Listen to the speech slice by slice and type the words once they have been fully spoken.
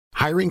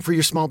Hiring for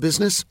your small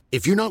business?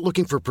 If you're not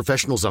looking for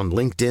professionals on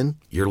LinkedIn,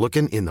 you're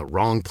looking in the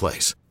wrong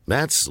place.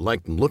 That's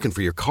like looking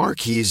for your car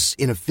keys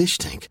in a fish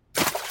tank.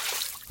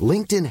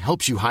 LinkedIn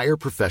helps you hire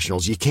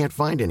professionals you can't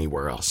find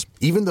anywhere else,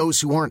 even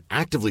those who aren't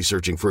actively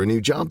searching for a new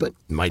job but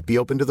might be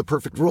open to the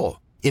perfect role.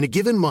 In a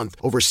given month,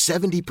 over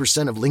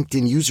 70% of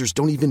LinkedIn users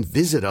don't even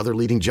visit other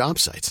leading job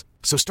sites.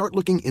 So start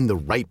looking in the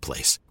right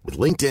place. With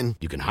LinkedIn,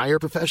 you can hire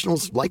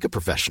professionals like a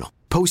professional.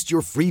 Post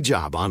your free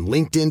job on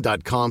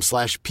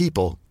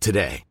linkedin.com/people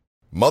today.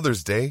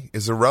 Mother's Day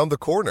is around the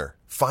corner.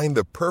 Find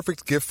the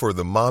perfect gift for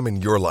the mom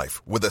in your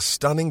life with a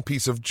stunning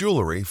piece of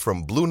jewelry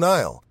from Blue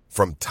Nile.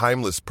 From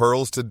timeless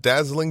pearls to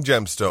dazzling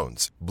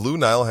gemstones, Blue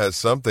Nile has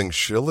something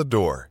she'll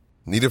adore.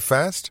 Need it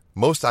fast?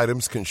 Most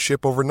items can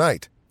ship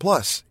overnight.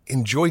 Plus,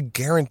 enjoy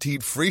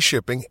guaranteed free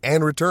shipping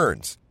and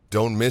returns.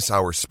 Don't miss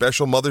our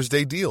special Mother's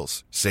Day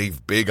deals.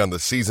 Save big on the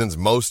season's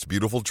most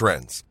beautiful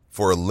trends.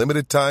 For a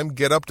limited time,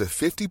 get up to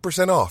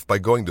 50% off by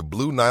going to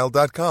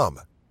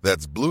BlueNile.com.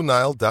 That's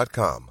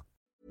BlueNile.com.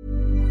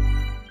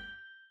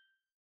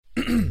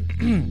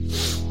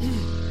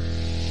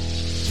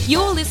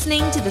 You're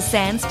listening to the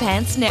Sans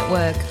Pants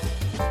Network.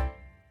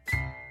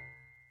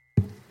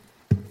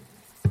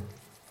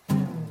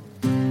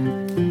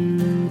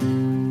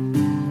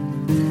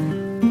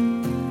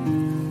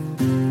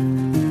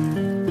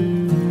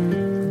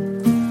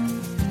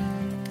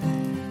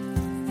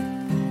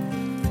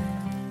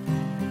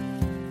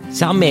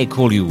 Some may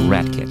call you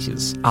rat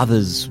catchers,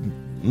 others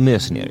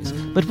mercenaries,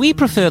 but we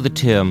prefer the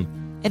term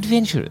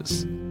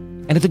adventurers.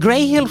 And at the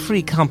Grey Hill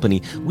Free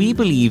Company, we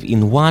believe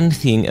in one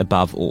thing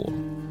above all: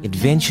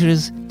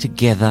 adventurers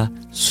together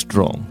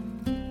strong.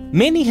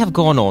 Many have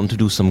gone on to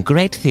do some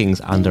great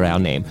things under our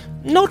name.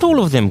 Not all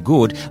of them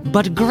good,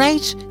 but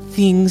great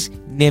things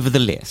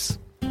nevertheless.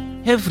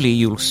 Hopefully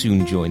you'll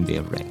soon join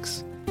their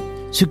ranks.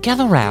 So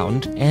gather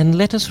round and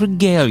let us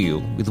regale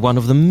you with one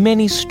of the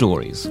many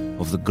stories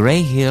of the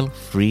Grey Hill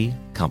Free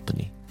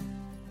Company.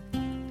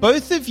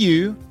 Both of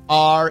you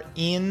are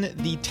in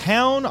the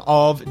town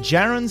of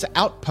Jaren's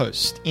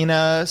Outpost, in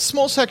a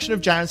small section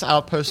of Jaren's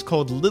Outpost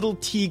called Little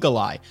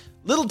Teagle-Eye.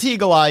 Little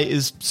Teagle-Eye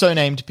is so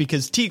named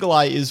because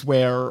Teagle-Eye is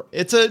where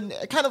it's a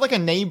kind of like a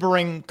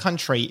neighboring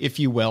country, if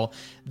you will,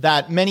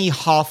 that many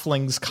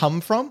halflings come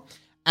from.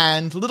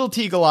 And Little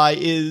Teagle-Eye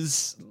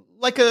is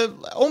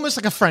almost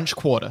like a French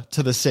Quarter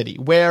to the city,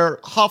 where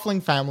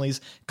halfling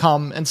families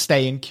come and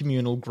stay in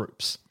communal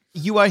groups.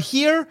 You are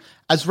here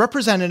as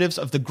representatives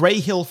of the Grey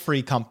Hill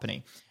Free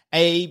Company,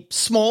 a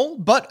small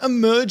but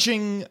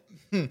emerging,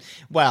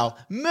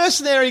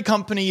 mercenary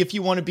company if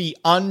you want to be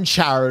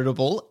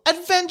uncharitable,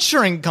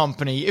 adventuring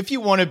company if you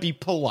want to be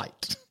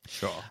polite.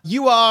 Sure.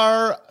 You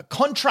are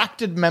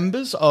contracted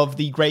members of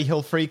the Grey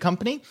Hill Free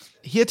Company,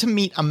 here to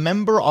meet a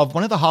member of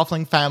one of the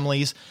halfling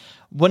families,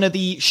 one of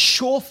the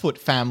Shorefoot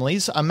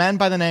families, a man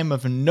by the name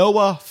of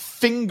Noah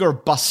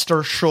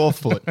Fingerbuster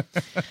Shorefoot.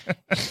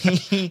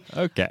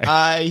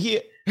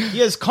 Okay. He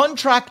has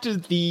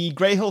contracted the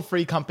Grey Hill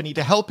Free Company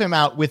to help him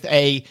out with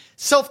a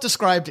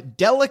self-described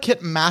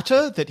delicate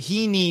matter that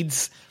he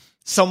needs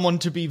someone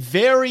to be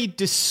very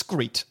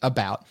discreet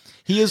about.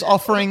 He is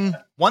offering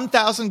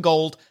 1,000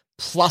 gold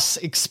plus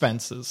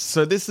expenses.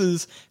 So this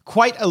is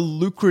quite a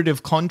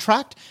lucrative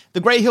contract. The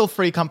Grey Hill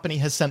Free Company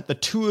has sent the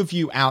two of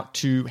you out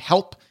to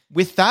help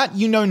with that.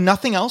 You know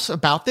nothing else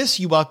about this.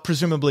 You are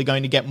presumably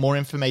going to get more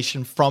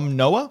information from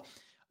Noah,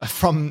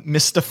 from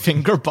Mr.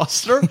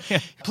 Fingerbuster. Yeah.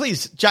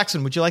 Please,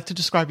 Jackson, would you like to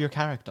describe your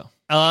character?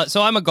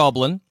 So I'm a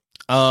goblin.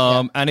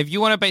 And if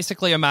you want to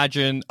basically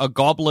imagine a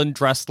goblin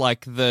dressed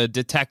like the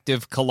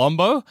detective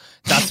Columbo,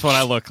 that's what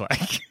I look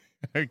like.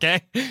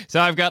 Okay? So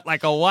I've got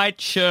like a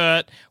white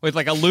shirt with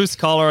like a loose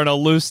collar and a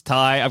loose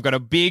tie. I've got a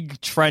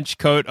big trench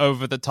coat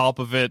over the top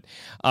of it.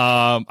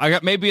 I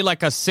got maybe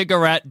like a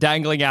cigarette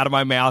dangling out of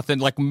my mouth and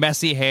like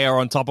messy hair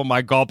on top of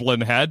my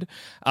goblin head.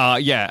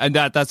 And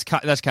that's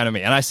kind of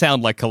me. And I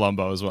sound like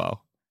Columbo as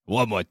well.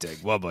 One more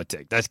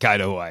thing. That's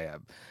kind of who I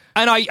am.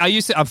 And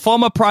I'm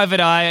former private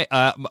eye.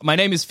 My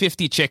name is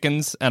 50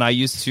 Chickens, and I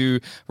used to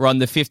run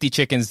the 50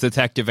 Chickens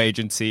detective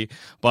agency,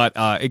 but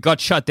it got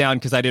shut down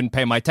because I didn't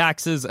pay my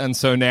taxes, and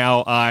so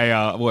now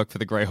I work for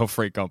the Grey Hill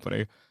Free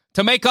Company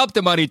to make up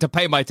the money to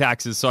pay my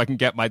taxes so I can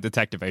get my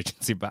detective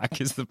agency back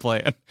is the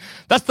plan.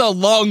 That's the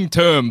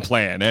long-term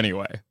plan,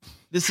 anyway.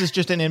 This is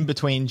just an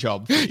in-between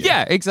job for you.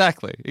 Yeah,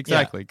 exactly.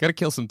 Yeah. Got to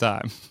kill some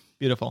time.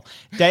 Beautiful.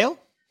 Dale?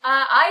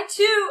 I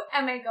too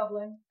am a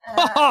goblin.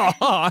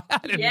 I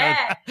didn't know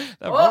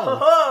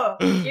that.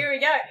 Here we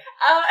go.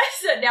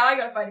 So now I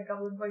gotta find a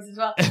goblin voice as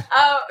well.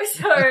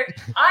 So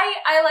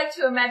I like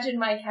to imagine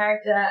my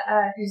character,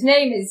 whose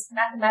name is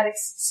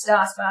Mathematics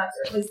Star Sparks,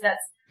 or at least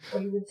that's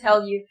what he would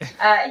tell you.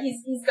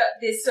 He's got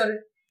this sort of,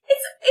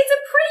 it's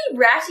a pretty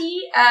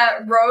ratty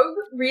robe,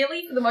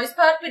 really, for the most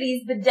part, but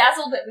he's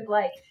bedazzled it with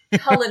like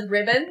colored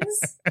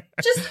ribbons,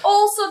 just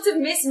all sorts of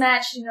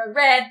mismatched,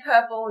 red,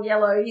 purple,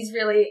 yellow. He's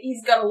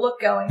got a look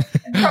going,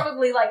 and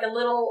probably like a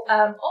little,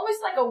 almost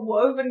like a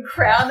woven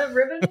crown of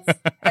ribbons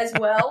as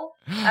well,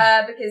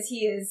 because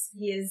he is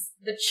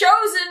the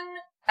chosen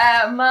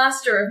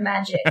master of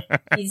magic.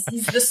 He's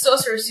the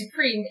sorcerer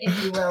supreme,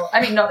 if you will.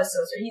 I mean, not a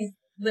sorcerer. He's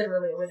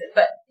literally a wizard,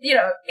 but you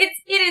know, it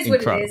is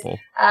what it is.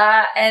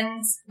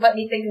 And let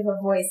me think of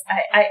a voice.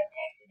 I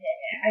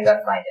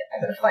gotta find it.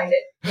 I gotta find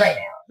it right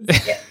now.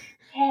 Yeah.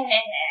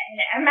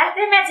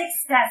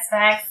 Mathematics stats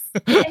facts.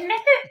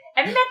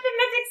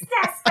 Mathematics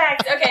stats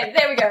facts. Okay,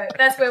 there we go.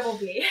 That's where we'll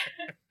be.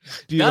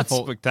 Beautiful.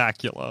 That's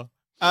spectacular.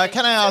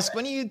 Can I ask,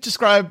 when you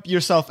describe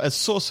yourself as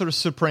Sorcerer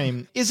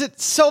Supreme, is it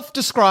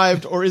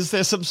self-described or is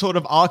there some sort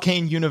of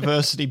arcane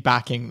university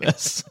backing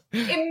this?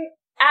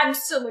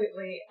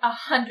 Absolutely,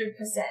 100%.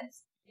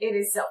 It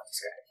is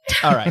self-described.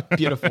 All right,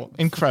 beautiful,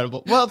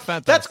 incredible. Well,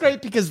 that's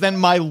great because then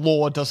my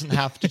lore doesn't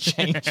have to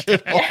change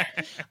at all.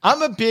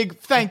 I'm a big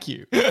thank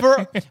you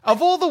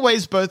of all the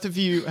ways both of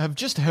you have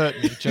just hurt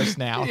me just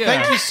now. Yeah.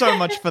 Thank you so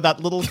much for that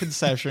little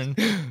concession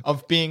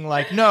of being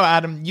like, no,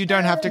 Adam, you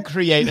don't have to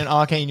create an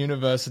arcane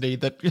university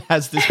that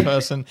has this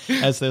person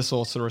as their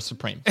Sorcerer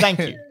Supreme. Thank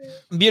you.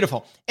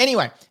 Beautiful.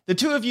 Anyway, the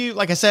two of you,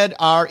 like I said,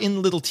 are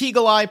in Little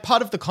Teagle-Eye.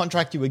 Part of the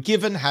contract you were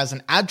given has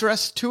an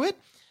address to it.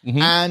 Mm-hmm.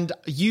 And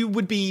you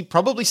would be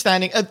probably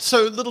standing...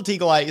 so Little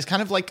Teagle-Eye is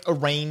kind of like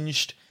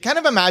arranged... Kind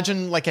of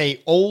imagine like a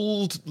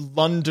old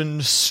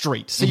London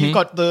street. So you've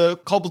got the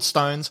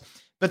cobblestones,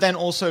 but then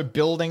also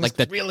buildings... Like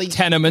the really,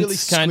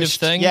 tenements really kind of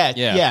thing?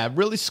 Yeah,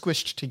 really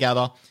squished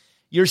together.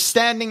 You're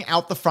standing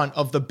out the front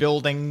of the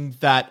building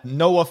that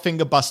Noah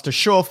Fingerbuster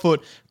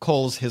Surefoot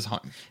calls his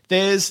home.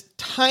 There's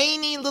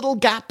tiny little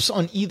gaps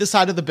on either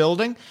side of the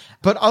building,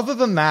 but other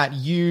than that,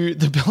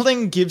 the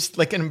building gives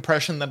like an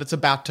impression that it's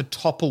about to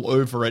topple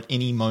over at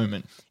any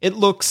moment. It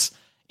looks,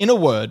 in a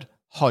word,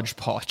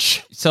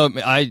 hodgepodge. So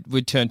I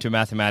would turn to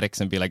mathematics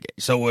and be like,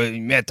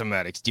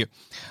 mathematics,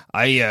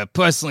 I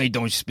personally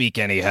don't speak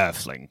any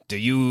halfling. Do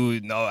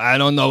you know? I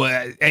don't know.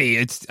 Hey,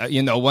 it's,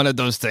 one of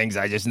those things.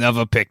 I just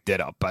never picked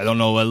it up. I don't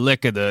know a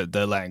lick of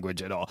the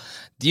language at all.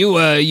 Do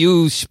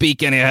you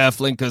speak any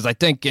halfling? Because I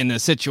think in a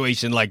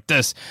situation like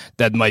this,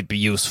 that might be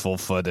useful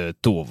for the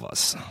two of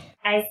us.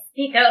 I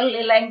speak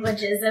only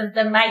languages of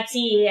the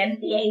mighty and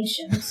the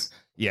ancient.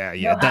 Yeah,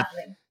 no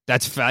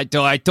That's fact.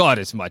 I thought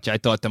as much. I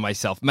thought to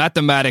myself,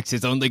 mathematics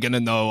is only going to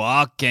know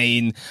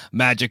arcane,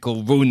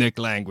 magical, runic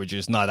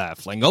languages, not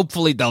halfling.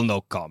 Hopefully they'll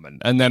know common.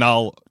 And then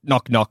I'll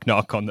knock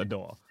on the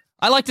door.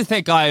 I like to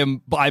think I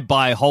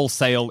buy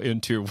wholesale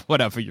into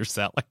whatever you're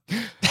selling.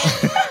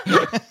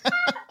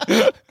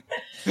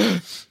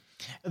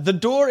 The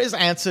door is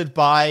answered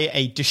by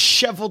a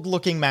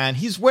disheveled-looking man.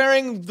 He's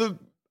wearing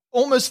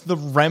almost the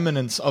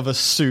remnants of a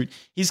suit.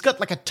 He's got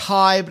like a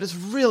tie, but it's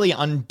really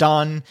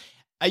undone.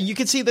 You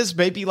can see there's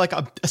maybe like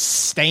a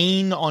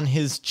stain on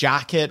his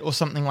jacket or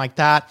something like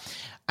that.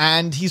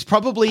 And he's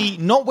probably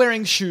not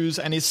wearing shoes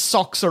and his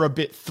socks are a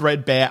bit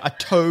threadbare. A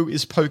toe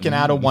is poking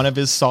out of one of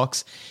his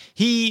socks.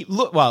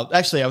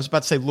 Actually, I was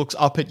about to say looks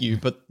up at you,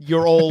 but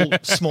you're all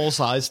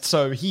small-sized,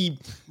 so he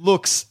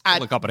looks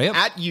at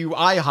you,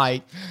 eye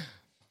height.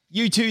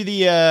 You two,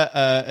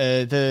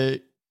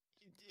 the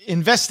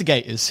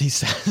investigators, he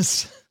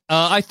says.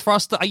 I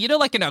thrust,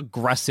 like an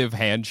aggressive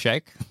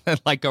handshake,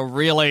 like a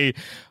really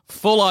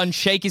full-on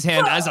shake his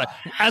hand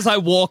as I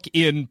walk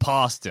in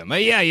past him.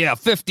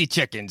 50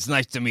 chickens.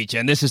 Nice to meet you.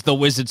 And this is the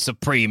Wizard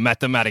Supreme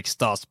Mathematics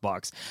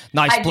Starsparks.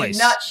 Nice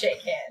place. I do not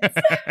shake hands.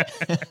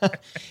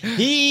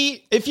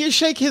 If you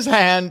shake his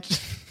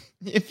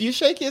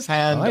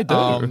hand, I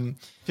do.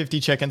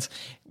 50 chickens.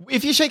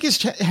 If you shake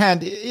his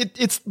hand,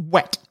 it's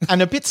wet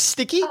and a bit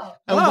sticky.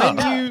 And when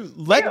you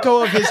let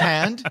go of his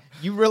hand,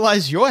 you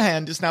realize your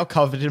hand is now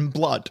covered in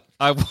blood.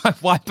 I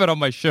wipe it on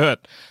my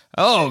shirt.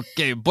 Oh,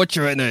 okay,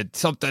 butcher in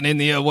something in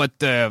the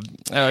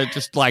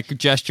just like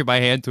gesture my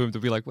hand to him to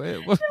be like, wait,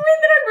 what? I mean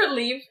that I'm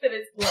relieved that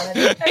it's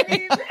blood. I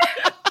mean...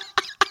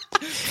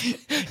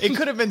 It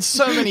could have been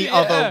so many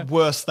other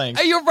worse things.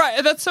 You're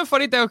right. That's so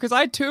funny though, because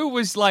I too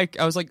was like,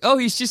 oh,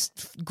 he's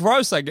just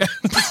gross, I guess.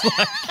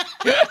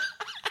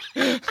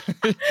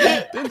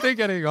 Didn't think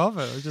anything of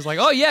it. I was just like,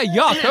 oh yeah,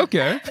 yuck,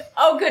 okay.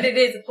 Oh good, it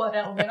is a plot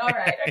element. All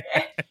right,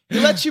 okay. He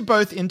lets you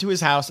both into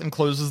his house and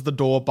closes the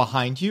door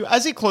behind you.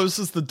 As he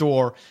closes the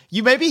door,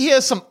 you maybe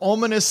hear some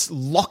ominous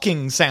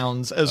locking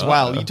sounds as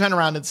well. You turn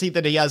around and see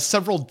that he has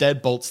several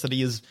deadbolts that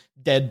he is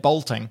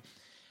deadbolting.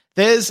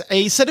 There's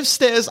a set of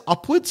stairs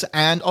upwards,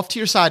 and off to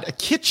your side, a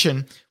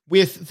kitchen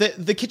with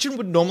the kitchen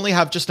would normally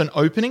have just an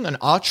opening, an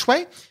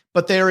archway,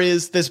 but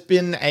there's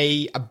been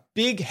a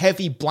big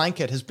heavy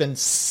blanket has been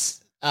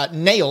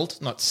nailed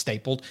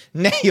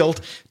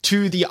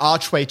to the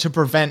archway to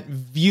prevent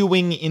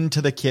viewing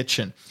into the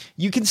kitchen.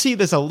 You can see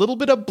there's a little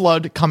bit of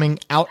blood coming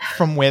out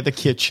from where the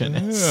kitchen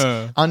is,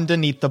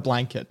 underneath the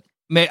blanket.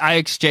 May I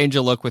exchange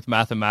a look with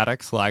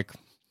mathematics, like,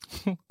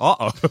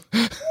 uh-oh.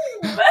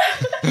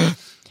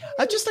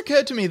 It just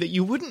occurred to me that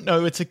you wouldn't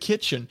know it's a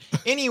kitchen.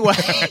 Anyway.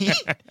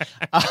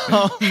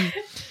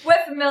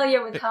 We're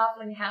familiar with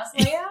halfling house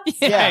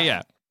layouts.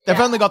 Yeah. They've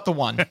only got the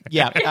one.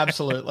 Yeah,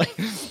 absolutely.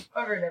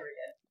 Over and over again.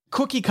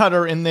 Cookie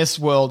cutter in this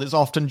world is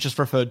often just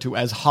referred to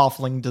as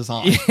halfling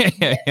design.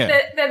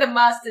 They're the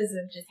masters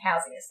of just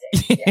housing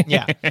estates.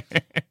 Yeah.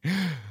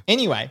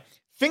 Anyway,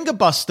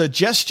 Fingerbuster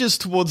gestures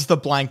towards the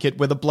blanket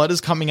where the blood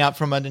is coming out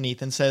from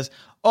underneath and says,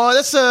 "Oh,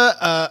 that's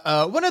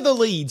one of the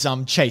leads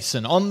I'm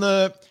chasing on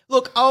the...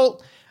 Look,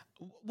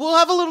 we'll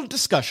have a little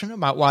discussion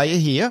about why you're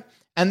here,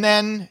 and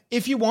then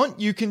if you want,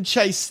 you can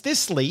chase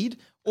this lead,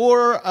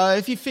 or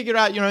if you figure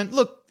out your own...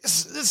 Look,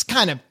 this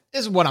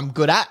is what I'm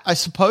good at, I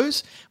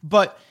suppose,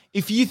 but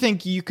if you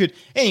think you could...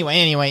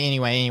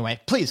 Anyway,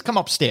 please come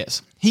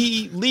upstairs."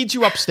 He leads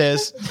you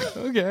upstairs.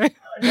 Okay.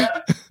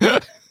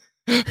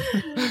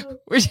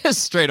 We're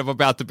just straight up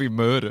about to be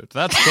murdered.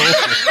 That's cool.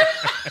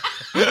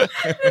 The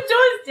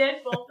door's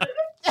deadbolt.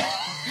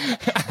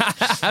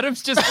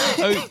 Adam's just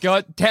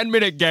got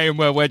 10-minute game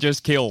where we're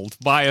just killed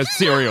by a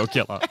serial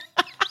killer.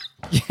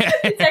 Yeah.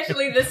 It's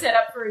actually the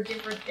setup for a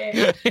different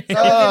game.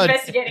 Someone's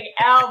investigating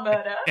our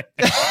murder.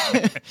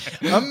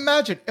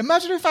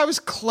 Imagine if I was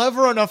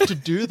clever enough to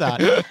do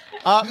that.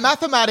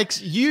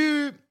 Mathematics,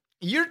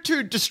 you're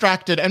too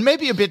distracted and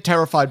maybe a bit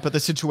terrified by the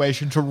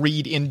situation to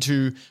read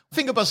into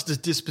Fingerbuster's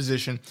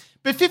disposition.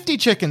 But 50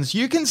 Chickens,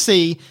 you can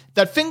see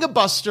that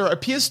Fingerbuster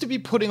appears to be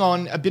putting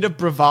on a bit of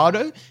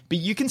bravado, but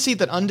you can see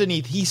that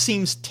underneath he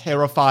seems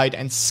terrified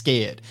and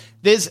scared.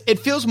 It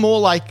feels more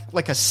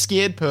like a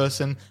scared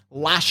person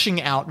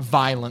lashing out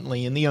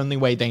violently in the only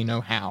way they know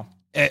how.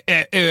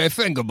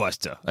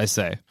 Fingerbuster, I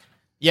say.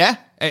 Yeah?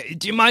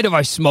 Do you mind if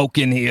I smoke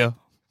in here?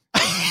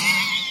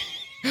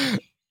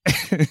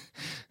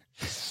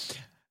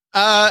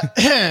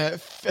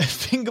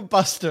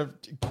 Fingerbuster,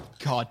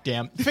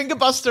 goddamn.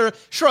 Fingerbuster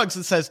shrugs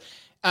and says,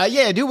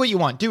 "Yeah, do what you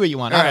want. All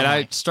right,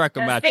 I strike a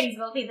match. Things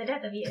will be the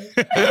death of you.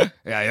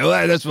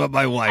 Yeah, that's what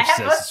my wife I says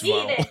have not as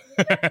seen well.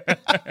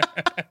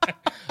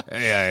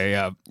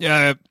 it.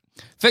 Yeah.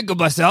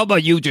 Fingerbuster, how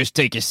about you just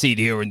take a seat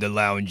here in the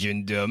lounge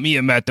and me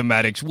and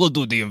Mathematics, we'll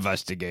do the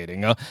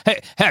investigating.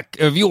 Hey, heck,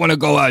 if you want to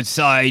go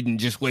outside and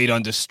just wait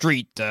on the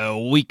street,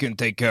 we can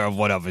take care of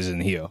whatever's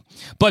in here.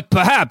 But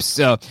perhaps,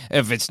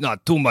 if it's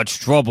not too much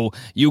trouble,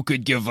 you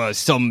could give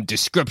some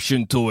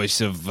description to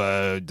us of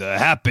the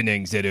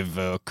happenings that have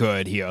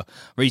occurred here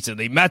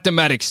recently.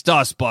 Mathematics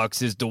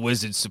Starsparks is the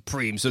Wizard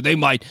Supreme, so they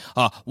might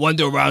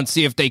wander around,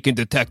 see if they can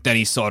detect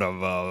any sort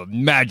of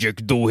magic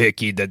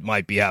doohickey that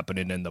might be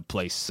happening in the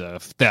place.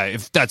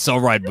 If that's all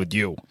right with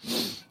you.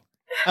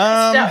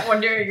 Stop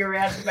wandering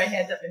around with my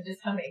hands up and just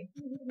humming.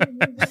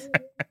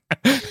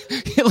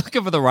 You're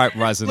looking for the right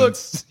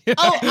resonance. Look,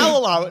 I'll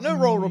allow it. No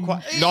roll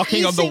required.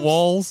 Knocking on the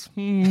walls.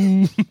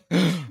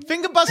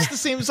 Fingerbuster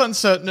seems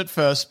uncertain at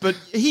first, but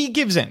he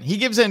gives in.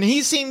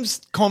 He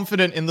seems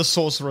confident in the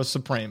Sorcerer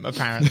Supreme,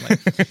 apparently.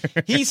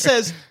 He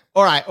says,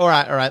 all right.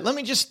 Let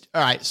me just...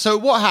 All right, so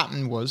what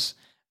happened was,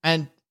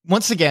 and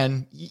once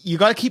again, you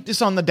got to keep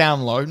this on the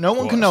down low. No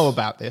one can know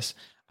about this.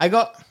 I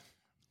got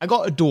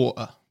a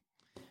daughter,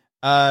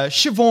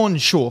 Siobhan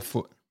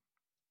Shorefoot.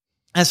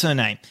 That's her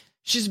name.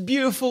 She's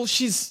beautiful.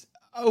 She's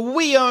a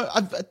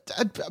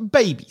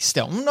baby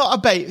still. Not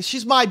a baby.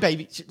 She's my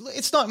baby.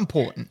 It's not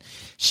important.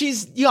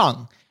 She's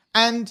young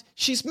and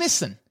she's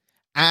missing.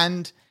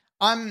 And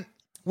in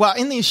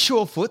these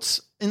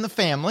Shorefoots in the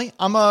family,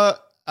 I'm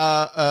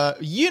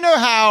you know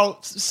how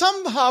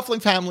some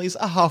halfling families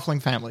are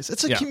halfling families.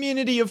 It's a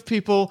community of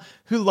people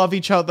who love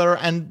each other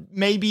and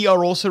maybe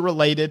are also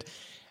related.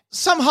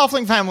 Some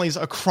halfling families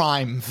are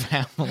crime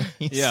families.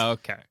 Yeah,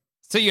 okay.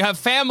 So you have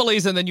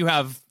families and then you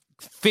have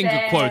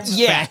finger quotes.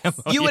 Yeah,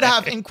 you would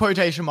have in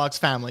quotation marks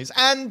families.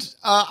 And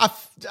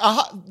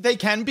they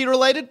can be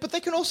related, but they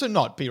can also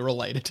not be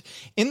related.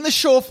 In the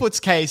Shorefoot's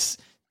case,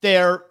 they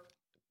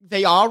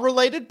are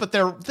related, but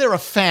they're a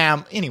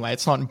fam. Anyway,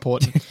 it's not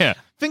important. Yeah.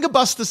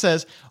 Fingerbuster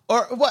says,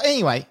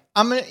 anyway,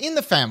 I'm in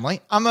the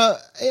family. I'm a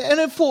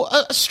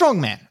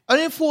strong man, an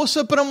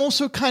enforcer, but I'm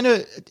also kind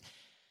of...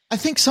 I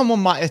think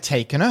someone might have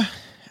taken her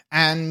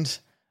and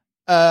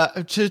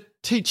to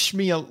teach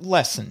me a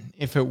lesson,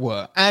 if it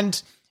were. And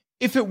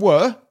if it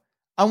were,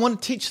 I want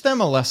to teach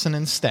them a lesson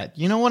instead.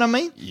 You know what I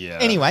mean? Yeah.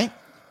 Anyway,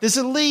 there's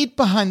a lead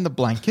behind the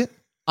blanket,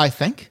 I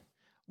think.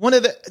 One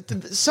of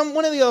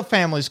the other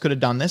families could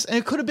have done this, and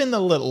it could have been the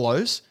Little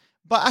O's,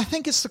 but I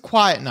think it's the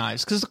Quiet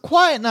Knives, because the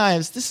Quiet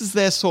Knives, this is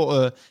their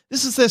sort of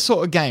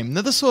game.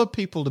 They're the sort of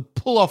people to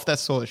pull off that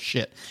sort of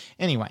shit.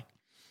 Anyway.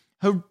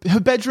 Her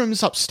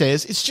bedroom's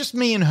upstairs. It's just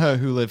me and her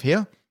who live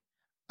here.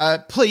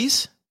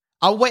 Please,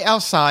 I'll wait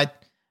outside.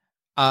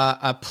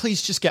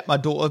 Please just get my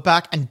daughter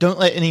back and don't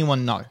let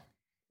anyone know.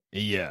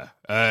 Yeah.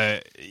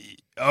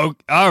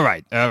 All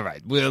right.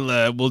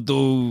 We'll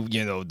do,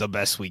 the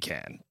best we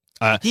can.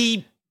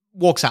 He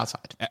walks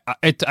outside.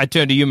 I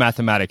turn to you,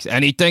 Mathematics.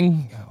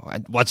 Anything?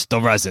 What's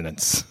the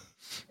resonance?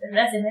 The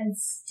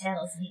resonance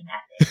tells me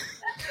nothing.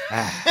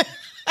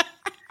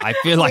 I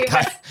feel like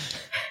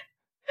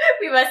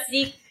we must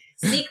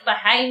Seek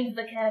behind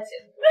the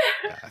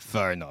curtain.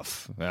 Fair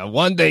enough.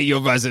 One day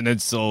your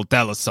residents will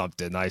tell us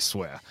something, I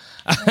swear.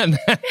 And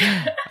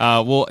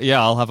well,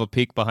 yeah, I'll have a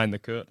peek behind the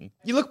curtain.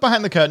 You look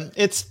behind the curtain.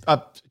 It's,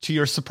 to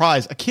your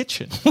surprise, a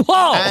kitchen.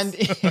 Whoa! And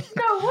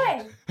No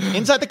way.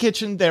 inside the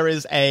kitchen, there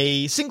is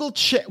a single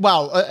chair.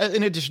 Well,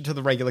 in addition to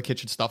the regular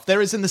kitchen stuff,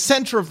 there is in the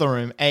center of the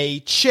room a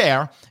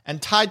chair,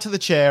 and tied to the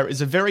chair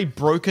is a very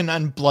broken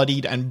and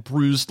bloodied and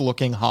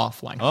bruised-looking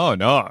halfling. Oh,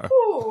 no.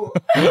 Ooh.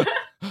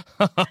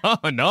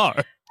 Oh, no.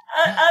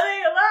 Are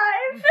they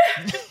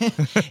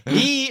alive?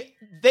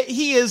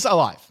 He is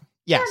alive.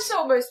 Yes. That's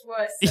almost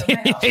worse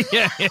somehow.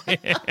 Yeah.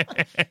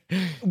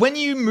 When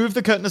you move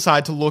the curtain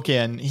aside to look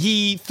in,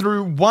 he,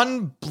 through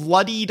one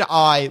bloodied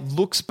eye,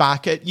 looks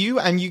back at you,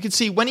 and you can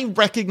see when he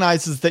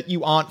recognizes that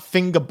you aren't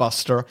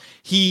Fingerbuster,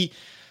 he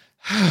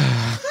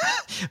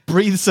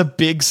breathes a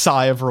big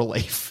sigh of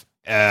relief.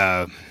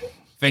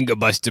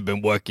 Fingerbuster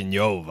been working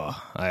you over,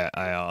 I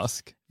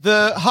ask.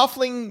 The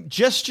halfling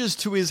gestures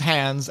to his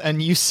hands,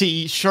 and you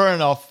see, sure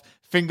enough,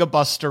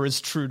 Fingerbuster is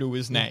true to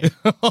his name.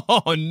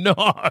 Oh, no.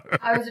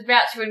 I was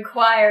about to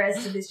inquire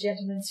as to this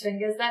gentleman's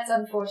fingers. That's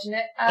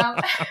unfortunate.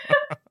 Can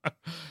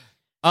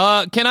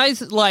I,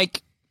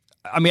 like...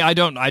 I mean, I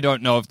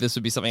don't know if this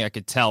would be something I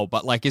could tell,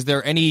 but, like, is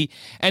there any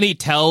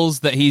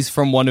tells that he's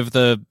from one of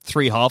the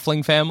 3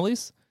 halfling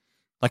families?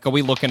 Like, are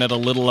we looking at a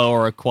little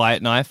or a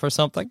quiet knife or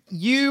something?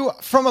 You,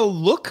 from a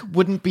look,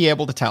 wouldn't be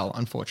able to tell,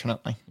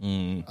 unfortunately.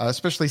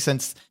 Especially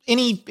since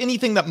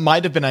anything that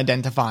might have been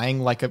identifying,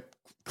 like a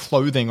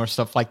clothing or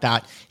stuff like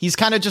that, he's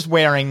kind of just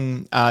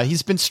wearing,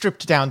 he's been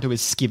stripped down to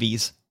his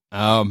skivvies.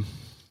 Tell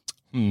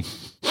me,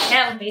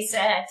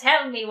 sir.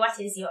 Tell me, what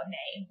is your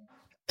name?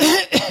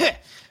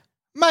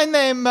 My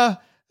name,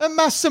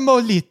 Massimo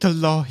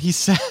Litolo, he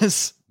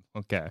says.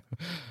 Okay.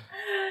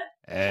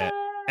 And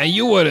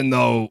you wouldn't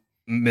know,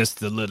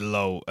 Mr.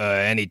 Little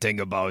anything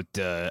about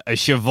a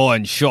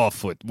Siobhan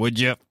Shawfoot, would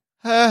you?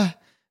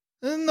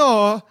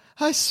 No,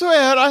 I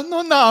swear I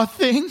know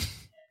nothing.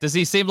 Does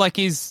he seem like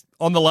he's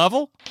on the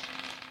level?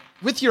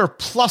 With your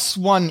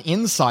 +1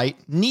 insight,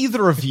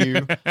 neither of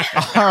you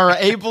are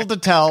able to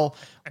tell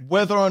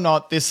whether or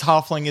not this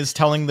halfling is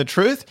telling the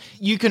truth.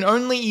 You can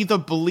only either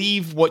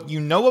believe what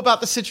you know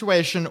about the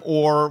situation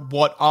or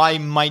what I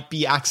might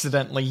be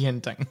accidentally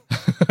hinting.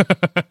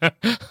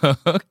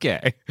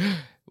 Okay.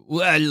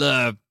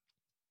 Well,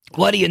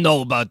 what do you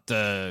know about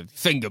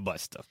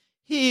Fingerbuster?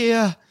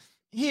 Here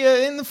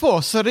in the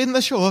Forcer, in the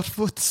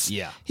Shorefoots.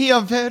 Yeah. He a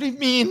very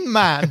mean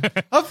man.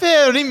 A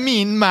very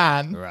mean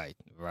man. Right.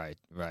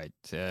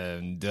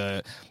 And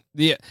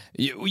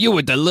you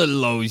with the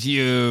Little O's,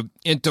 you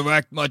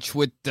interact much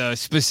with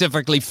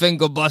specifically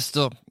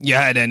Fingerbuster? You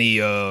had any,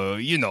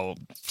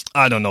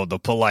 I don't know the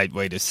polite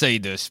way to say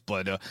this,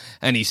 but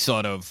any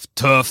sort of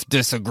turf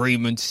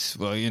disagreements,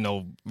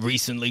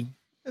 recently?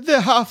 The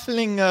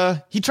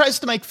halfling, he tries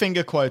to make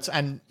finger quotes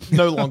and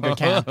no longer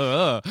can.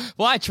 Well,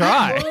 I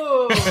try.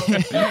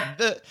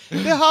 The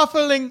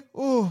halfling,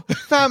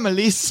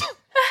 families.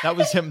 That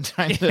was him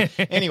trying to.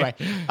 Anyway,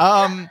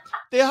 the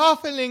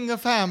halfling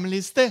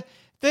families,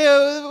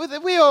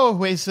 we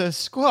always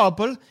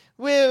squabble.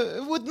 We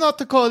would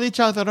not call each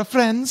other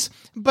friends,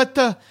 but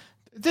the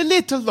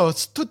little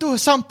lots to do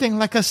something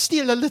like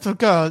steal a little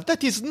girl,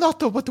 that is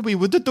not what we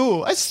would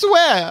do. I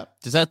swear.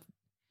 Does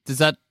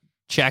that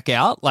check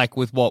out, like,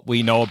 with what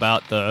we know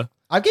about the...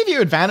 I'll give you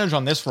advantage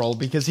on this roll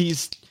because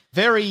he's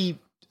very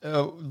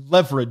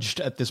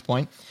leveraged at this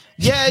point.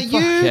 Yeah,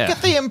 you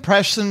get the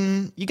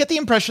impression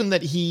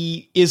that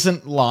he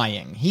isn't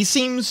lying. He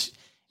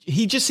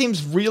just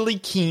seems really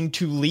keen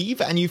to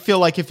leave, and you feel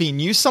like if he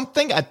knew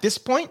something at this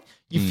point,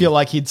 you feel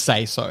like he'd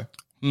say so.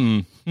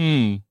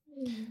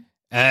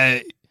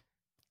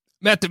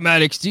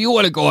 Mathematics, do you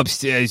want to go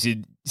upstairs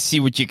and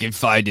see what you can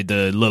find in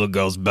the little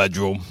girl's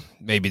bedroom?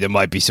 Maybe there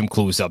might be some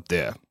clues up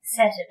there.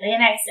 Certainly,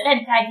 an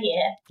excellent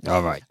idea.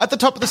 All right. At the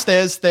top of the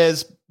stairs,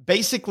 there's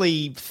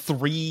basically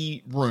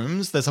 3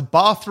 rooms. There's a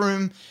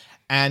bathroom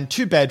and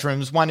 2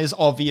 bedrooms. One is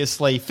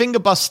obviously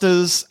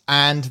Fingerbuster's,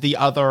 and the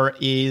other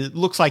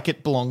looks like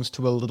it belongs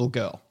to a little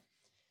girl.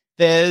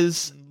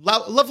 There's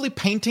lovely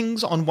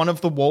paintings on one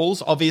of the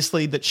walls,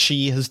 obviously that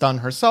she has done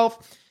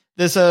herself.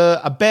 There's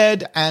a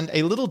bed and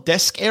a little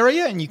desk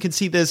area, and you can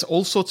see there's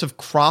all sorts of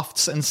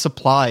crafts and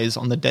supplies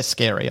on the desk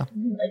area.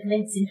 Like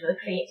links into a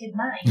creative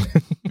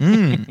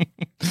mind.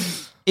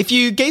 If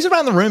you gaze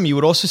around the room, you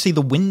would also see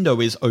the window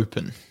is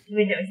open. The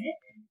window is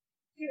open.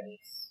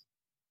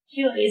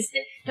 Curious.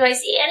 Do I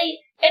see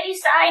any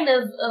sign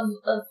of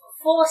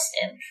forced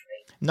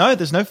entry? No,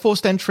 there's no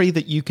forced entry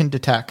that you can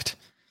detect.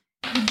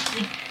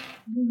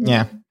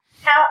 Yeah.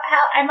 How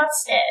I'm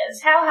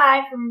upstairs. How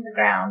high from the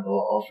ground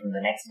or from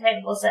the next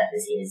available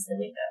surface is the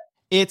window?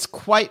 It's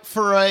quite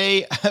for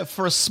a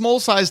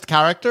small-sized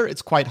character.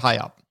 It's quite high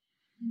up.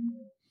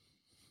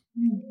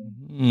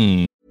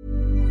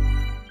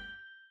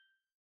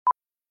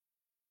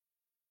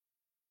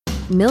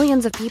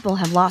 Millions of people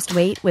have lost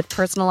weight with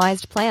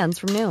personalized plans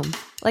from Noom,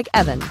 like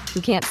Evan,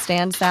 who can't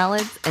stand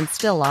salads and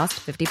still lost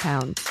 50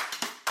 pounds.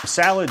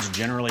 Salads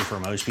generally for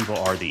most people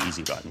are the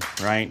easy button,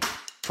 right?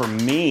 For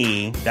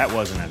me, that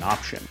wasn't an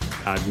option.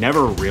 I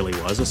never really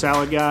was a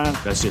salad guy.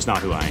 That's just not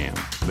who I am.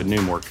 But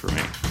Noom worked for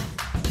me.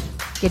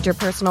 Get your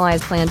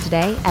personalized plan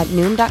today at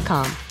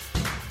Noom.com.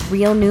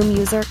 Real Noom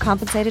user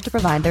compensated to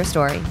provide their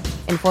story.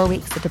 In 4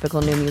 weeks, the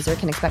typical Noom user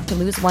can expect to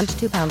lose 1 to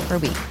 2 pounds per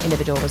week.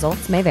 Individual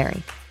results may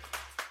vary.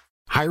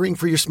 Hiring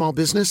for your small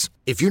business?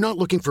 If you're not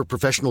looking for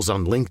professionals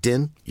on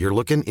LinkedIn, you're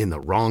looking in the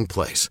wrong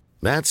place.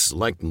 That's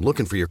like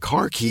looking for your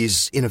car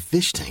keys in a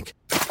fish tank.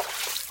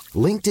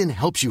 LinkedIn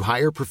helps you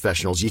hire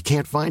professionals you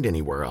can't find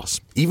anywhere else,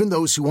 even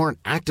those who aren't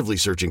actively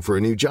searching for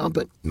a new job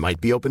but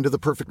might be open to the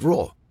perfect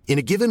role. In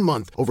a given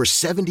month, over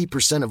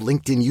 70% of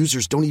LinkedIn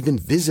users don't even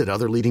visit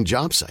other leading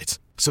job sites.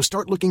 So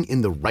start looking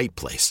in the right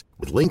place.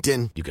 With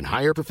LinkedIn, you can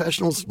hire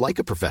professionals like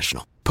a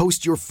professional.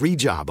 Post your free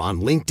job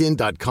on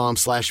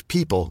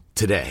linkedin.com/people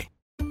today.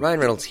 Ryan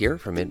Reynolds here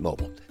from Mint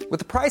Mobile. With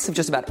the price of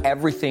just about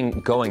everything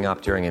going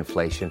up during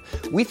inflation,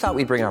 we thought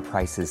we'd bring our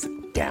prices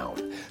down.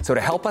 So to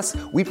help us,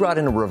 we brought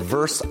in a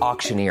reverse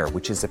auctioneer,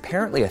 which is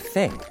apparently a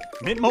thing.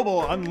 Mint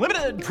Mobile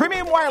Unlimited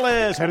Premium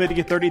Wireless. How to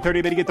get 30,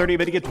 30, bit to get 30,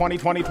 bit to get 20,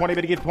 20, 20,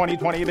 bit to get 20,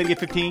 20, bit to get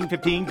 15,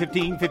 15,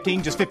 15,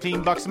 15, just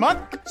 $15 a month?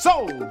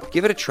 Sold!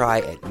 Give it a try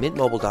at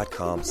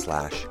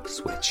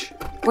mintmobile.com/switch.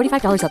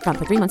 $45 up front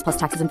for 3 months plus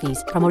taxes and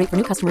fees. Promo rate for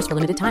new customers for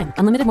limited time.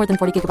 Unlimited more than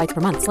 40 gigabytes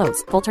per month.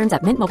 Slows full terms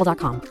at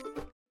mintmobile.com.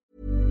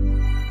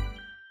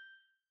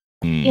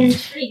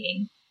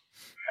 Intriguing.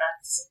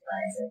 Not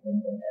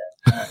surprising.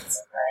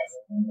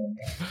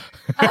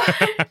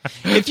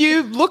 If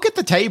you look at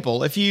the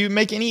table, if you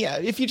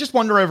just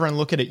wander over and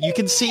look at it, you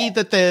can see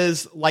that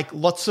there's like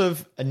lots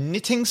of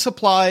knitting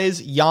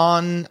supplies,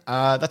 yarn,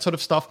 that sort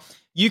of stuff.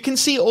 You can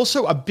see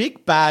also a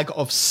big bag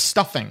of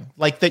stuffing,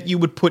 like that you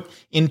would put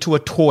into a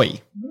toy.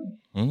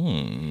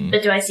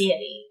 But do I see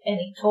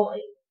any toy?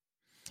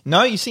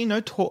 No, you see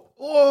no toy.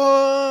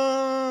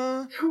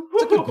 Oh,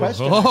 that's a good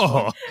question.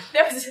 Oh.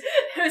 There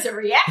was a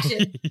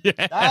reaction.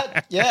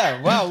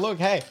 Yeah. Wow. Look.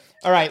 Hey.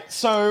 All right.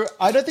 So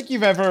I don't think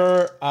you've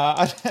ever.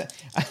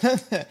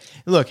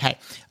 Look. Hey.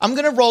 I'm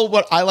gonna roll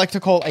what I like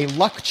to call a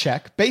luck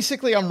check.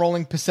 Basically, I'm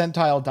rolling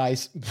percentile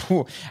dice,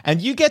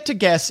 and you get to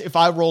guess if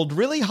I rolled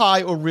really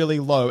high or really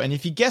low. And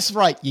if you guess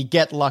right, you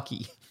get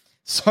lucky.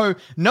 So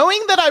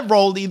knowing that I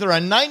rolled either a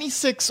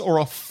 96 or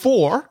a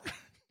 4.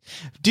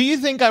 Do you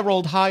think I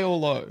rolled high or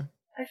low?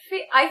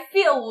 I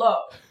feel low.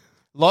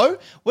 Low?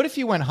 What if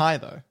you went high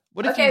though?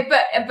 What if but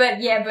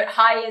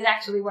high is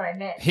actually what I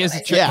meant. Here's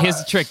the trick. Yeah. Here's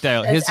the trick,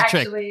 Dale. Here's the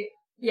trick.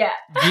 Yeah.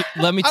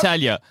 Let me tell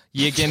you,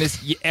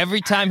 every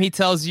time he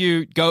tells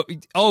you go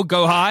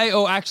high,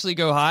 actually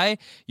go high,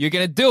 you're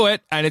gonna do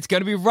it, and it's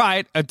gonna be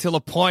right until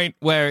a point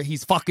where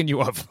he's fucking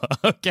you over.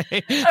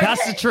 Okay,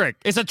 that's the trick.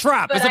 It's a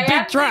trap. But it's a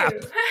big trap.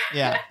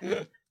 Yeah.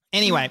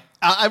 Anyway,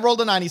 I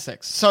rolled a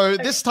 96, so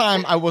this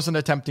time I wasn't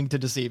attempting to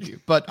deceive you,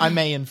 but I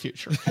may in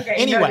future. Okay.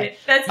 Anyway, noted.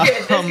 That's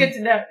good. That's good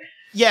to know.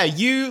 Yeah,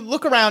 you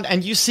look around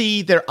and you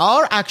see there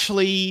are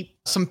actually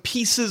some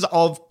pieces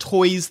of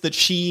toys that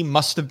she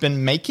must have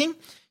been making.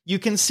 You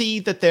can see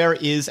that there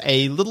is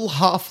a little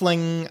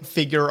halfling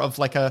figure of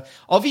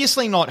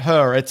obviously not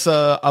her, it's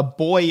a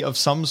boy of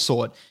some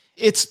sort.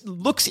 It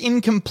looks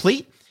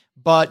incomplete,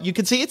 but you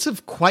can see it's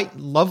of quite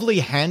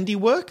lovely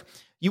handiwork.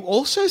 You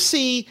also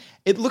see,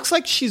 it looks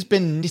like she's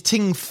been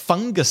knitting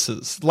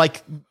funguses,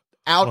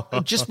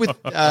 out just with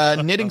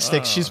knitting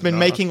sticks. She's been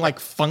making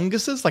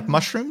funguses, like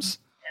mushrooms.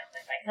 Sounds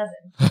like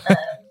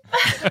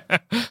my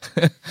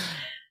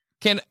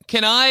cousin.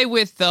 Can I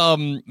with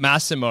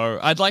Massimo?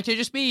 I'd like to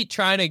just be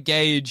trying to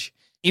gauge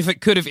if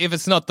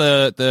it's not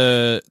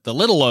the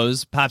little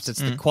O's, perhaps it's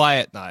the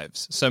quiet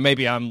knives. So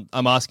maybe I'm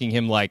asking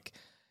him wait,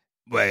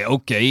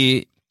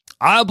 okay,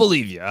 I'll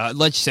believe you.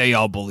 Let's say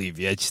I'll believe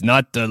you. It's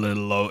not the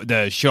little O,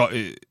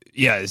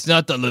 it's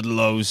not the little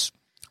O's.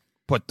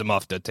 Put them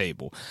off the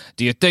table.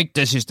 Do you think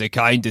this is the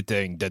kind of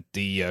thing that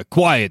the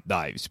quiet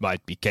knives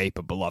might be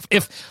capable of?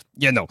 If,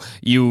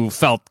 you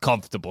felt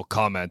comfortable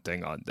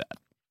commenting on that.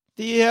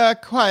 The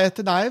quiet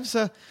knives,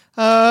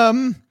 I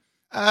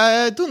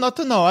do not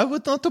know. I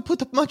would not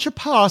put much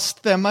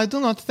past them. I do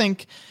not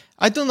think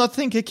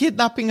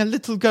kidnapping a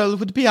little girl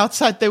would be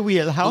outside their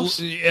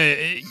wheelhouse.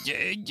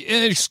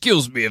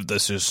 Excuse me if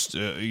this is,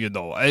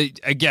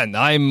 again,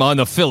 I'm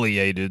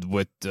unaffiliated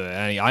with,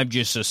 I'm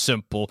just a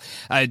simple,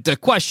 the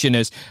question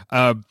is,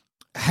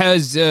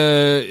 has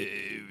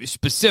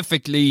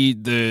specifically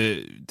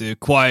the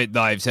quiet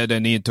knives had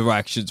any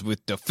interactions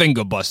with the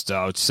finger buster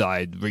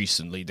outside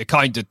recently? The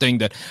kind of thing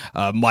that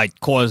might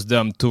cause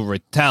them to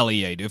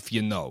retaliate, if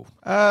you know.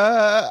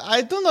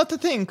 I do not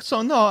think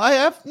so, no. I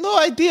have no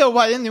idea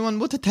why anyone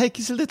would take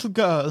his little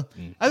girl.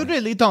 Mm-hmm. I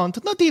really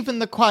don't. Not even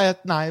the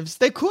quiet knives.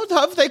 They could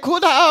have,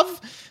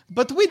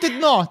 but we did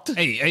not.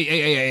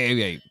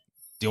 Hey.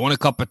 Do you want a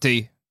cup of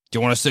tea? Do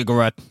you want a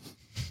cigarette?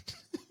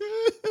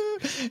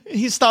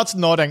 He starts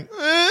nodding.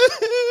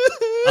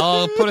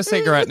 I'll put a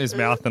cigarette in his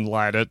mouth and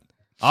light it.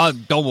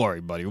 Don't worry,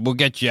 buddy. We'll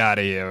get you out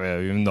of here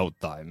in no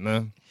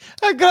time.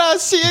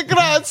 Grazie.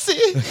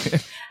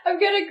 I'm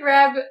gonna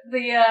grab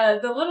the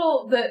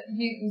little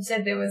you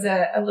said there was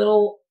a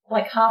little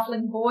like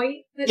halfling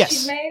boy that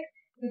she'd made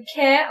with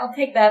care. I'll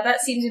take that.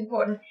 That seems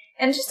important.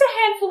 And just a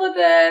handful of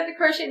the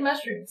crocheted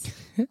mushrooms.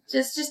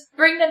 just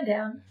bring them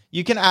down.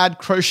 You can add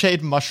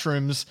crocheted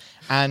mushrooms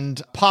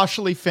and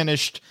partially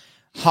finished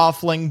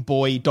halfling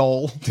boy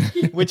doll,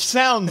 which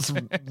sounds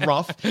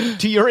rough,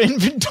 to your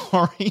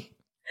inventory.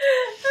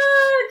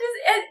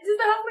 Does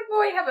the halfling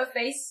boy have a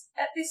face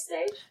at this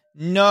stage?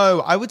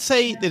 No, I would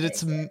say that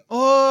it's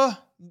no.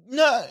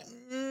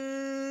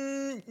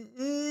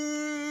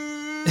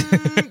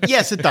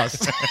 Yes, it does.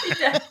 It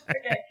does.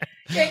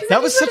 Okay.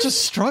 That was such a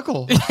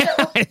struggle.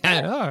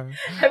 I know.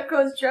 I've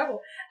caused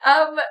trouble.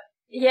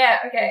 Yeah,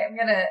 okay, I'm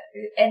gonna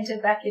enter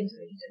back into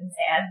it and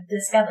say I've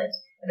discovered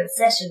an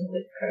obsession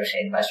with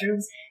crocheted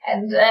mushrooms,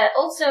 and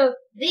also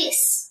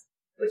this,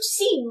 which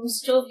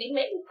seems to have been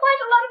making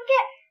quite a lot of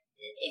care.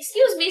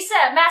 Excuse me,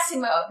 sir,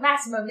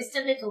 Massimo,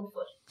 Mr.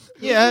 Littlefoot.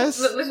 Yes.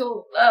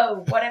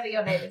 Whatever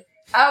your name is.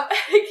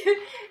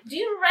 Do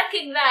you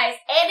recognize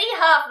any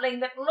halfling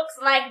that looks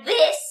like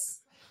this?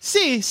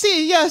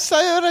 Yes,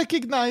 I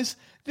recognize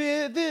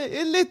the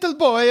little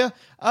boy,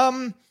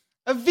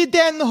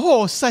 Viden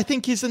Horse, I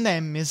think his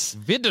name is.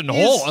 Viden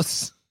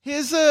Horse?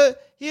 He's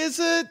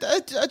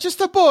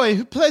just a boy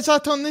who plays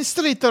out on the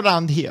street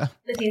around here.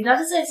 But he's not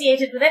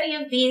associated with any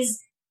of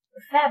these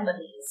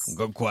families.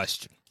 Good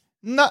question.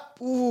 Not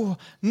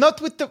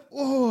with the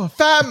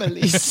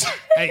families.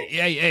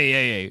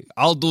 Hey!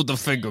 I'll do the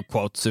finger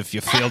quotes if you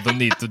feel the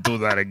need to do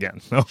that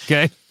again.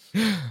 Okay.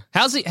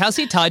 How's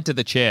he tied to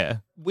the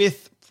chair?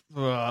 With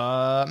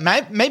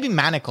maybe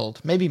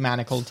manacled. Maybe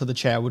manacled to the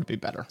chair would be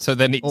better. So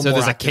then,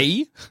 there's a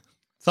key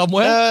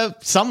somewhere.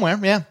 Somewhere,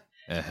 yeah.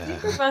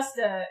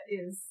 Buster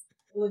is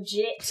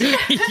legit.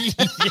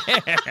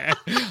 Yeah,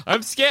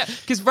 I'm scared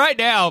because right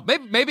now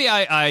maybe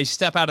I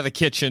step out of the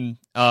kitchen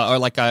or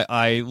like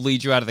I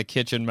lead you out of the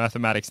kitchen,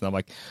 mathematics, and I'm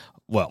like,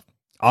 well,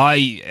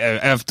 I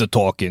after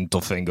talking to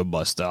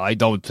Fingerbuster, I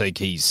don't think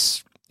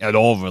he's at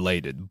all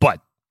related,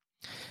 but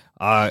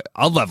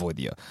I'll level with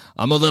you.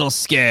 I'm a little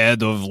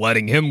scared of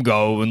letting him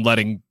go and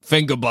letting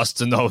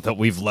Fingerbuster know that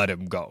we've let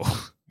him go.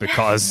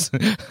 Because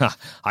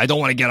I don't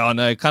want to get on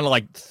kind of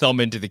like thumb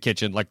into the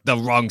kitchen, like the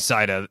wrong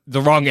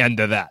end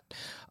of that.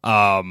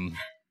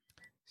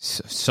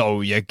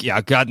 So you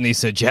got any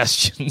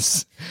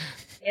suggestions?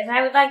 Yes,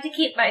 I would like to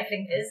keep my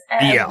fingers.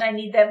 I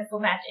need them for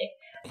magic.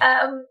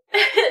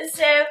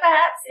 So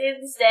perhaps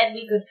instead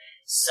we could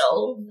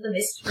solve the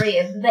mystery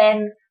and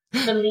then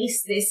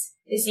release this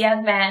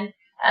young man.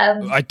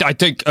 I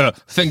think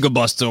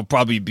Fingerbuster will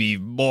probably be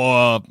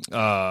more,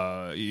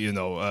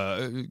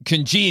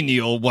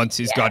 congenial once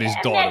he's got his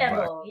daughter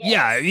back.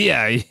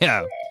 Yes.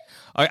 Yeah.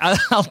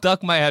 I'll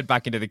duck my head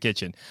back into the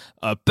kitchen.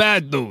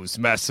 Bad news,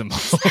 Massimo.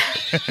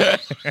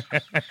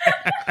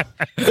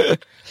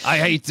 I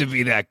hate to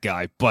be that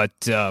guy, but,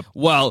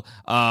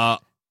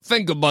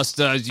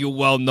 Fingerbuster, as you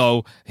well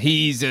know,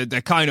 he's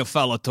the kind of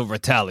fella to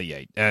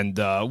retaliate. And,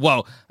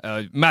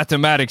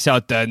 mathematics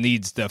out there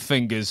needs the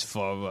fingers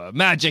for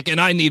magic,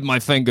 and I need my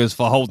fingers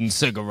for holding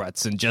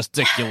cigarettes and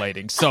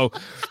gesticulating. So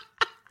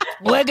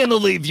we're going to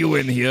leave you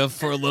in here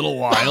for a little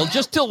while,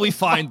 just till we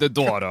find the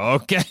daughter,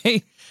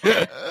 okay?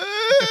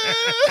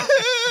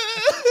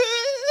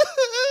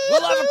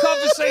 We'll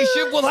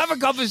have a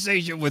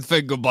conversation with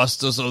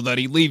Fingerbuster so that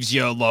he leaves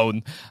you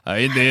alone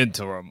in the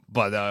interim.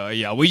 But,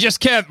 we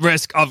just can't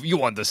risk,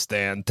 you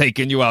understand,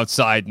 taking you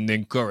outside and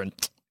incurring,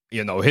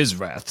 his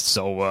wrath.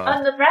 So,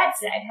 on the bright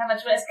side, how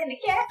much worse can it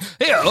get?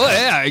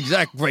 Yeah,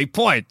 exactly. Great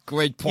point.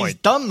 He's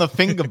done the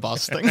finger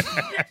busting.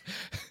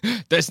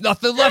 There's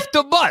nothing left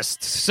to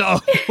bust, so...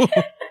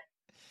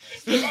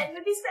 That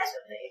would be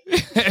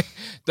specialty.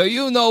 Do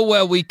you know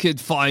where we could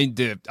find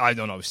the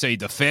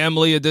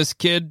family of this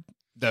kid?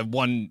 The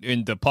one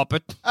in the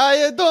puppet?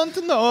 I don't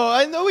know.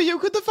 I know you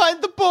could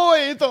find the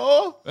boy,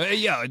 though.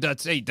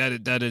 That's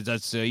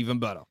even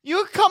better.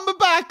 You come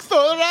back,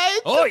 though, right?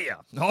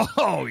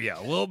 Oh, yeah.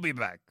 We'll be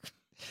back.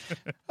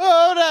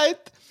 All right.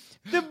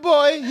 The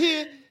boy,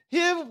 he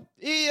down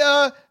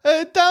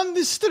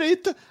the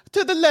street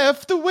to the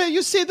left where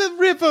you see the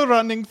river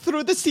running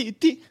through the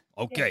city.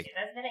 Okay.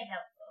 That's very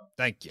helpful.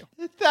 Thank you.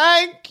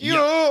 Thank you.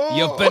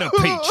 You've been a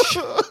peach.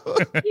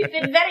 You've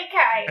been very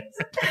kind.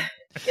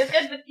 You're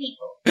good with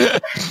people.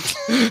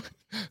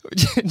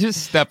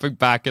 Just stepping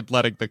back and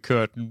letting the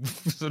curtain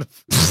sort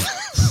of...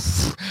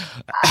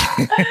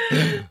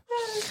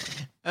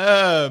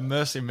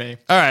 mercy me.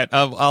 All right,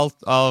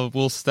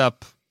 we'll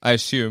step, I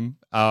assume.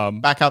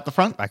 Back out the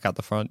front? Back out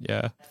the front,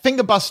 yeah.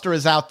 Fingerbuster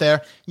is out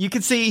there. You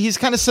can see he's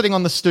kind of sitting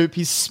on the stoop.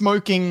 He's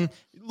smoking,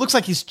 looks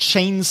like he's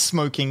chain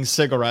smoking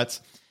cigarettes.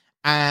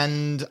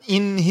 And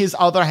in his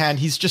other hand,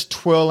 he's just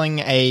twirling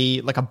a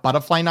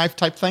butterfly knife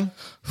type thing.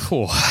 Of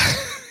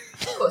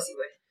course he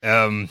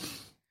would.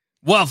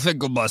 Well,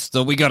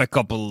 Fingerbuster, we got a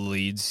couple of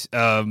leads.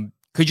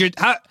 Could you...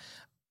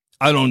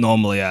 I don't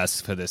normally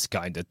ask for this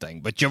kind of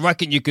thing, but you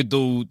reckon you could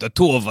do the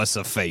two of us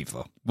a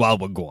favor while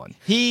we're gone?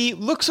 He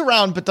looks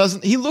around, but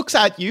doesn't... He looks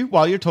at you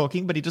while you're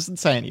talking, but he doesn't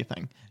say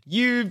anything.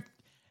 You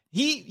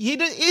He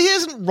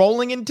isn't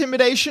rolling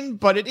intimidation,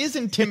 but it is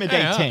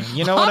intimidating.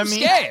 You know what I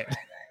mean? I'm scared.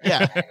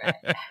 Yeah.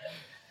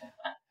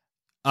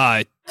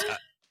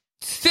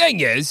 Thing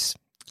is,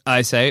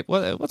 I say,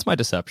 what's my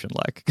deception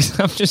like? Because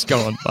I'm just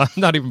going. I'm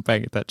not even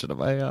paying attention to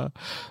my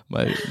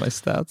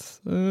stats.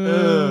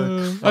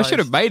 I should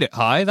have made it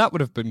high. That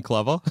would have been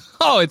clever.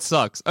 Oh, it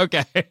sucks.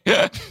 Okay.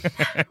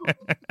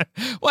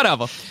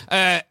 Whatever.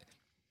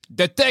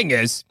 The thing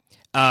is,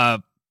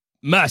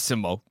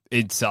 Massimo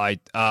inside,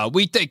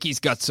 we think he's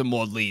got some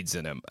more leads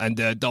in him. And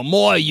the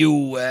more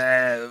you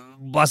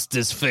bust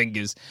his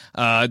fingers,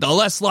 the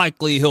less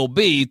likely he'll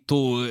be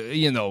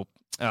to,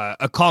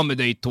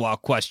 accommodate to our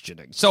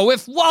questioning. So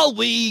while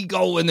we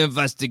go and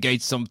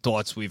investigate some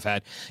thoughts we've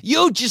had,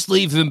 you just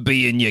leave him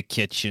be in your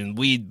kitchen.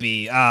 We'd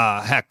be,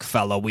 heck,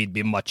 fella, we'd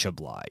be much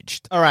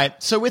obliged. All right.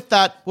 So with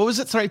that, what was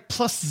it? Sorry,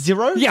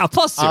 +0? Yeah,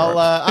 +0.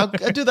 I'll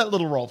do that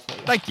little roll for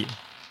you. Thank you.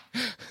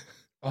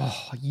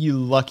 Oh, you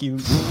lucky.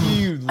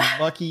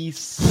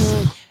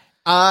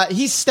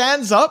 He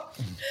stands up,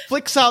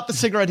 flicks out the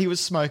cigarette he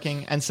was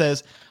smoking, and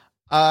says,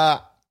 I'm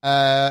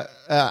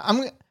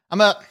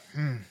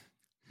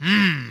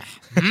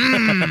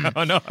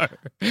Oh, no.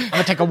 I'm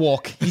gonna take a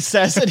walk, he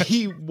says, and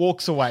he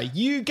walks away.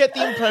 You get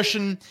the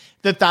impression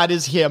that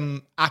is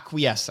him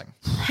acquiescing.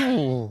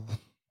 What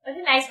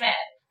a nice man.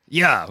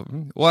 Yeah,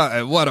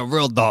 what a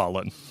real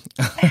darling.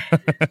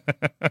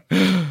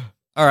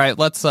 All right,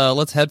 let's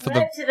head for to the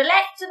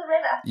left to the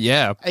river.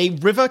 Yeah. A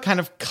river kind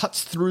of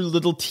cuts through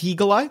Little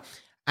Teagle Eye,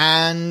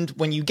 and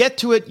when you get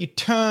to it, you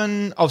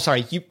turn.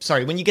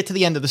 When you get to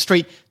the end of the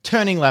street,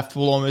 turning left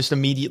will almost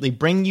immediately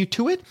bring you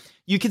to it.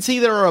 You can see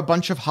there are a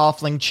bunch of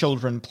halfling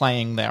children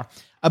playing there.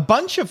 A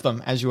bunch of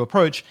them, as you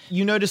approach,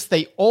 you notice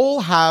they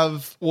all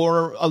have,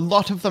 or a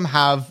lot of them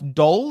have,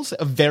 dolls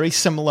of very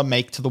similar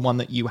make to the one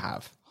that you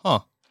have.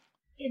 Huh.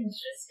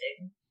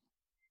 Interesting.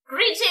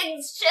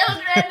 Greetings,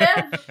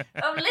 children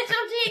of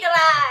Little Teagle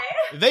Eye.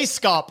 They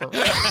scupper.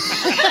 Greetings!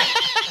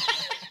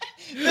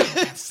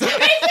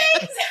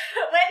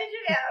 Where did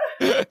you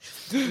go?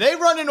 They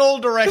run in all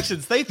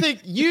directions. They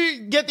think,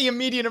 you get the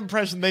immediate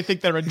impression they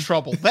think they're in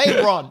trouble. They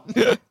run.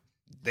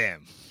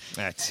 Damn.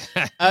 That's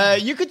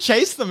you could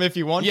chase them if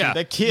you want to.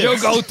 They're kids. You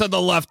go to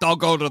the left, I'll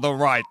go to the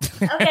right.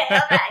 Okay,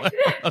 all right.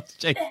 Let's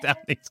chase down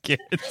these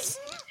kids.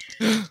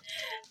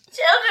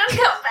 Children,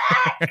 come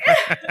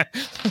back.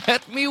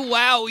 Let me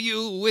wow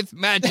you with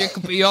magic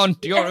beyond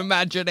your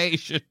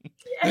imagination.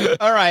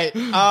 All right.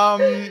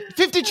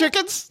 50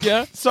 chickens.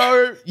 Yeah.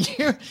 So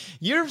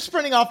you're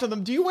sprinting after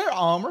them. Do you wear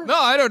armor? No,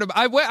 I don't.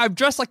 I'm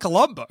dressed like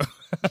Columbo.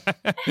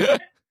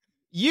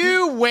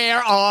 You wear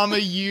armor,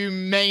 you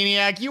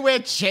maniac. You wear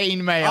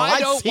chainmail.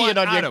 I see it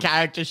on your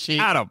character sheet.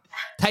 Adam,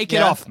 take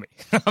it off me.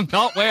 I'm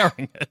not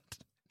wearing it.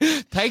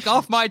 Take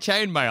off my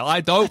chainmail. I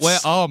don't wear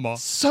armor.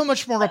 So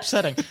much more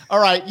upsetting. All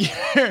right,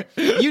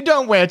 you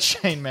don't wear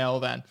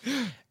chainmail then.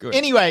 Good.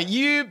 Anyway,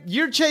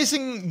 you're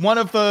chasing one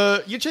of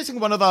the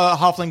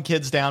halfling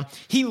kids down.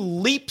 He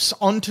leaps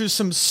onto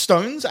some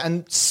stones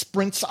and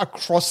sprints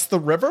across the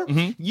river.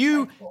 Mm-hmm.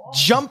 You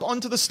jump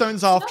onto the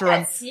stones after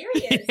him.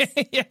 Serious.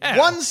 Yeah.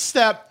 One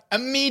step,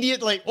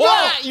 immediately,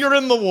 you're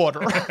in the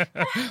water.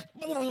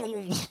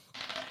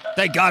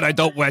 Thank God I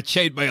don't wear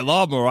chainmail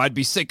armor, or I'd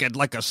be sinking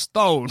like a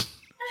stone.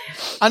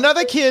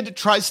 Another kid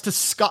tries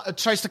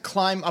to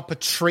climb up a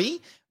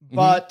tree,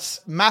 but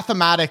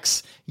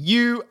mathematics,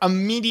 you're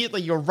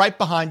right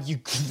behind, you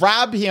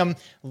grab him,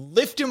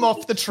 lift him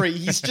off the tree,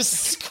 he's just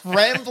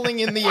scrambling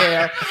in the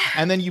air,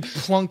 and then you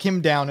plunk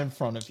him down in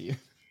front of you.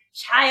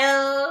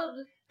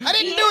 Child. I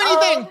didn't do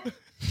anything!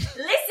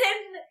 Listen,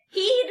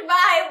 heed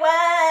my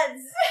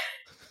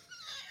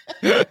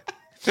words.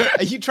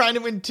 Are you trying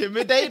to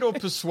intimidate or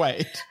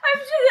persuade? I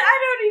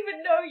don't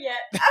even know yet.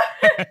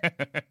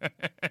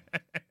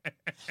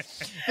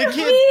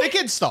 The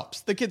kid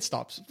stops.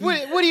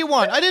 What do you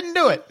want? I didn't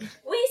do it. We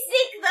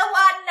seek the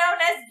one known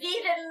as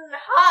Veden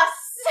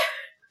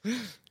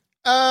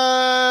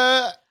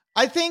Haas.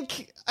 I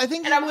think and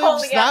he I'm lives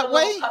holding out that a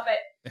way.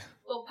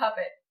 little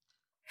puppet.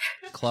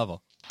 Clever.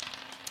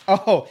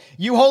 Oh,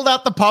 you hold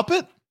out the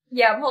puppet?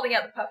 Yeah, I'm holding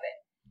out the puppet.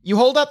 You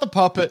hold out the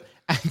puppet,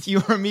 and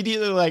you're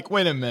immediately like,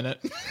 wait a minute.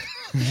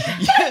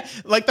 Yeah,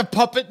 like the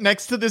puppet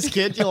next to this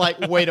kid, you're like,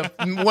 wait a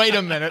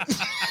minute.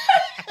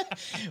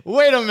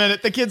 Wait a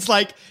minute. The kid's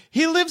like,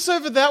 he lives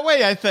over that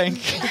way, I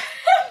think.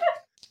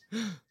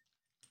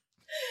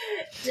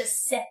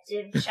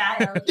 Deceptive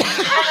child.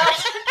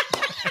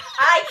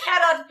 I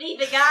cannot be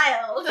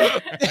beguiled.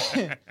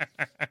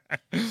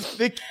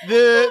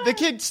 The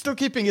kid, still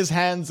keeping his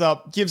hands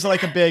up, gives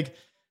like a big,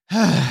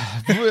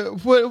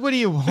 what do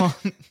you want?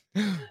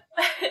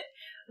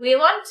 We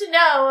want to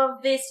know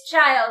of this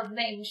child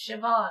named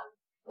Siobhan.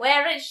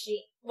 Where is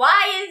she?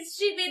 Why has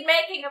she been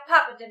making a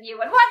puppet of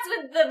you? And what's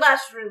with the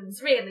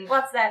mushrooms, really?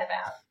 What's that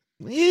about?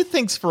 He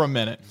thinks for a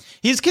minute.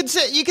 You can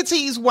see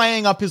he's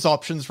weighing up his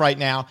options right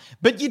now,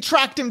 but you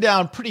tracked him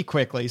down pretty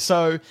quickly.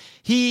 So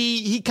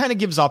he kind of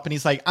gives up and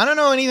he's like, I don't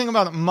know anything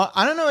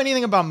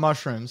about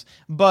mushrooms,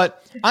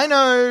 but I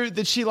know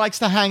that she likes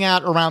to hang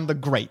out around the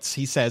grates,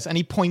 he says, and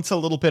he points a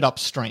little bit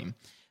upstream.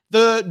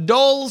 The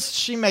dolls,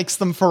 she makes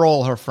them for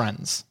all her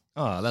friends.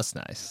 Oh, that's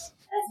nice.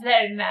 That's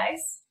very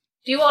nice.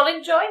 Do you all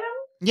enjoy them?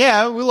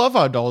 Yeah, we love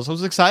our dolls. I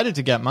was excited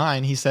to get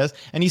mine, he says.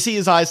 And you see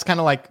his eyes kind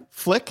of like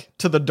flick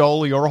to the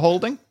doll you're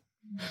holding.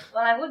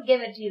 Well, I would give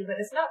it to you, but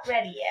it's not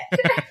ready yet.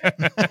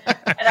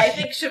 And I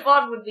think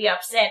Siobhan would be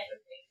upset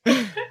with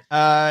me.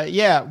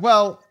 Yeah,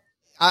 well,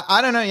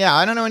 I don't know. Yeah,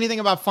 I don't know anything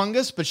about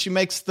fungus, but she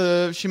makes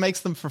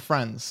them for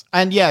friends.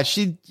 And yeah,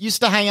 she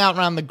used to hang out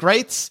around the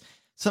grates.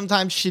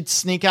 Sometimes she'd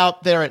sneak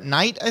out there at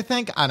night, I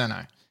think. I don't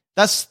know.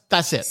 That's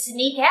it.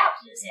 Sneak out,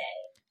 you say?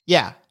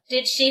 Yeah.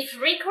 Did she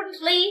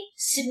frequently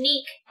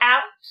sneak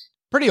out?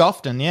 Pretty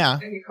often, yeah.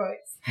 He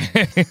quotes.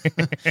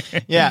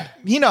 Yeah,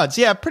 he nods.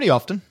 Yeah, pretty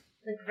often.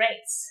 The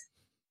grates.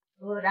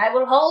 Good, I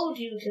will hold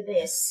you to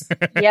this,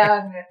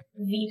 young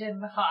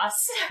Wiedenhaus.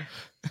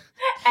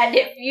 And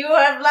if you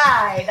have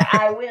lied,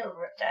 I will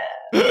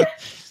return.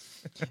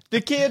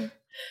 The kid,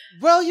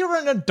 well, you're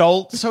an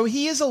adult, so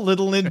he is a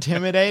little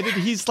intimidated.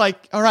 He's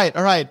like, all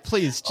right,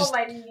 please. Just... Oh,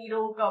 my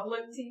needle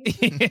goblin teeth.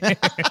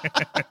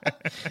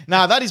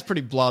 Nah, that is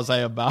pretty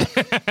blasé about.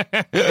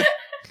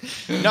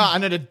 No,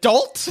 an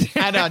adult?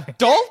 An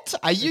adult?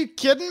 Are you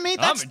kidding me?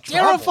 That's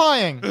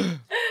terrifying.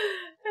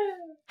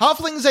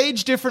 Halflings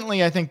age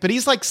differently, I think, but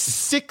he's like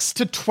 6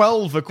 to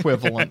 12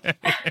 equivalent. Good.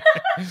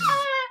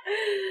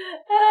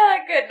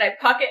 And I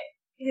pocket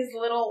his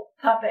little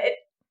puppet.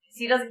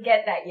 He doesn't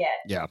get that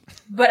yet. Yeah.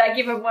 But I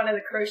give him one of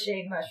the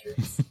crocheting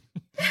mushrooms.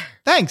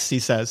 Thanks, he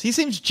says. He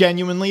seems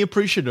genuinely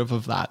appreciative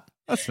of that.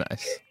 That's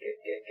nice. Good.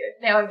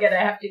 Now I'm gonna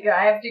have to go.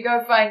 I have to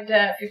go find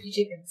 50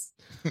 chickens.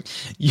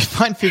 You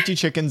find 50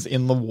 chickens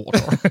in the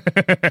water.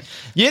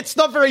 Yeah, it's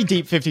not very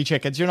deep, 50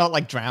 chickens. You're not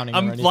like drowning or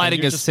anything. I'm lighting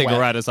You're a just cigarette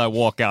wet. as I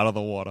walk out of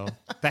the water.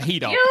 The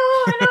heat up.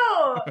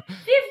 Hello! 50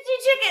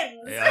 chickens!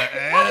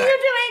 What are you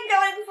doing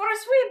going for a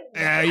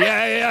swim?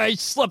 Yeah, I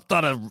slipped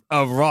on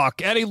a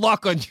rock. Any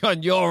luck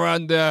on your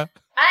end there?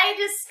 I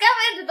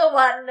discovered the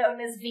one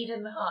known as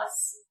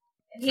Wiedenhaus.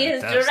 And he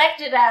has Fantastic.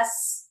 directed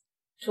us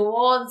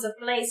towards a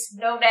place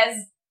known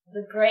as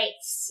the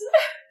Grates.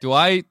 Do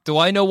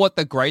I know what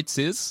the Grates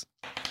is?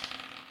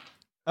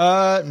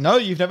 No,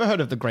 you've never heard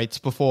of the Grates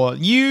before.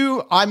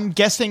 You, I'm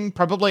guessing,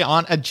 probably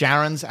aren't a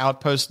Jaren's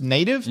Outpost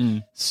native,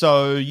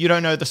 so you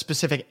don't know the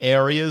specific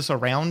areas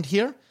around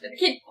here. The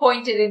kid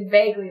pointed in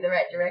vaguely the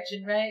right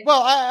direction, right?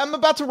 Well, I'm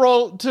about to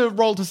roll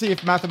to see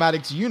if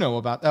mathematics you know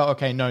about. Oh,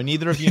 okay, no,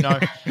 neither of you know.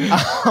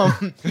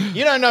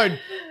 You don't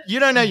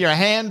know your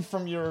hand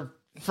from your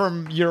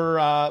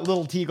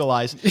little teagle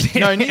eyes.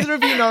 No, neither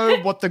of you know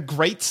what the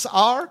Grates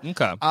are.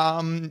 Okay.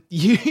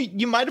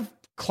 You might have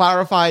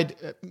clarified,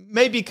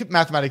 maybe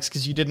mathematics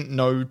because you didn't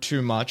know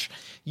too much.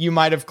 You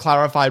might have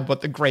clarified what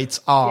the Grates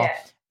are. Yeah.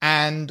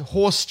 And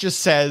Horse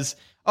just says,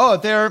 "Oh,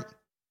 they're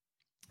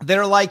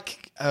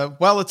like,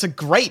 well, it's a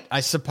grate,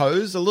 I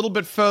suppose. A little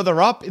bit further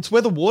up, it's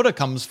where the water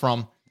comes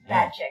from."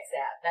 That checks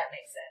out. That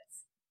makes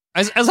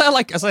sense.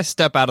 As I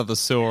step out of the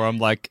sewer,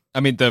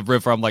 the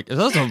river, I'm like, is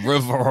this a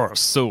river or a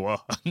sewer?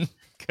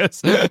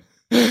 Because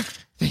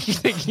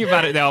thinking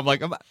about it now, I'm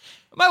like, am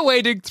I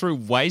wading through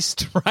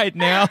waste right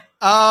now?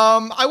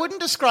 I wouldn't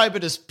describe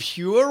it as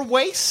pure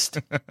waste.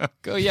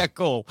 Oh, yeah,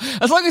 cool.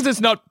 As long as it's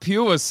not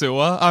pure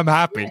sewer, I'm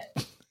happy.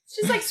 It's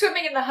just like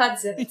swimming in the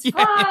Hudson. It's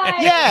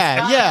fine.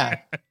 Yeah.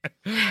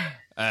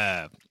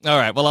 All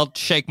right, well, I'll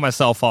shake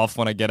myself off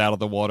when I get out of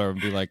the water and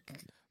be like,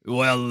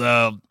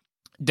 well,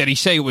 did he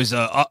say it was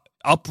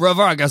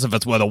upriver? I guess if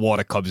it's where the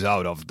water comes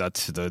out of,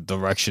 that's the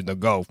direction to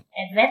go.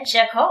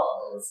 Adventure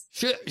calls.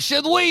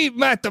 Should we,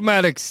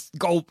 mathematics,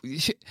 go...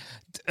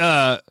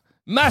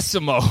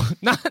 Massimo,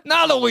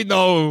 now that we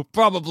know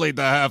probably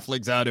the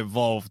halflings aren't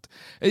involved,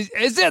 is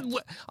it,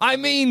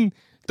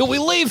 do we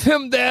leave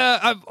him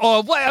there?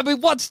 Or what?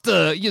 What's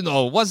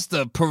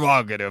the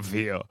prerogative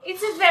here?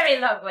 It's a very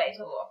long way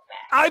to walk back.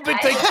 I have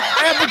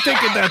been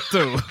thinking that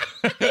too.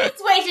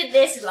 It's waited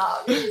this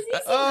long. He seems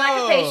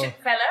like a patient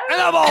fellow.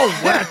 And I'm all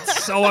wet,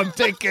 so I'm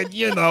thinking,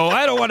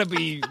 I don't want to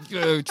be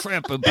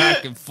tramping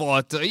back and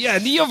forth. Yeah,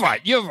 you're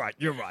right. How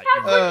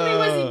quickly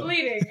was he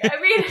bleeding?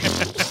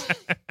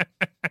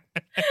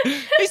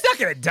 He's not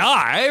going to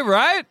die,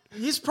 right?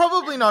 He's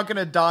probably not going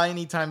to die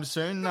anytime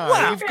soon. No,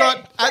 Wow. you've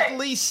got at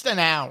least an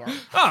hour.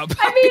 Oh,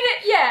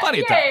 Yeah.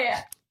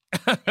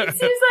 It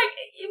seems like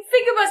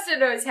Fingerbuster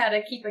knows how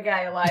to keep a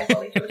guy alive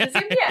while he tortures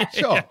him. Yeah.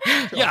 Sure.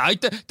 Yeah,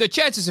 the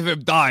chances of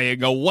him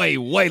dying are way,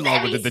 way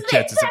longer than the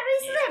chances of...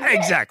 Very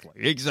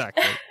slim.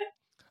 Exactly.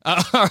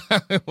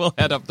 We'll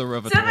head up the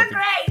river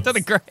To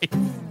the Grates.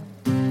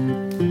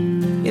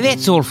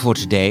 That's all for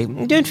today.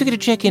 Don't forget to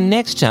check in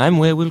next time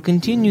where we'll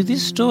continue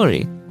this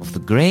story of the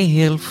Grey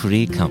Hill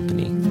Free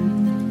Company.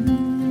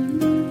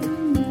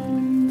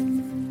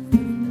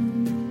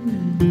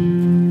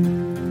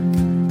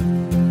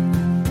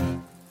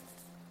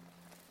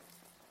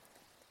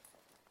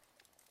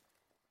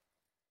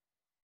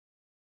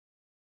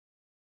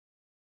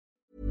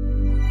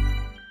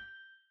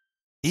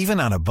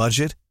 Even on a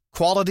budget,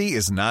 quality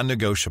is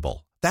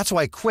non-negotiable. That's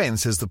why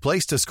Quince is the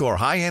place to score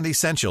high-end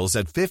essentials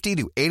at 50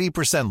 to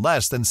 80%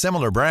 less than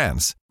similar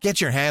brands.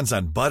 Get your hands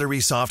on buttery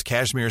soft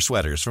cashmere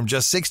sweaters from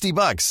just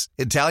 $60,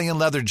 Italian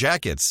leather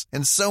jackets,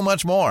 and so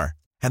much more.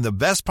 And the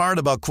best part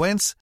about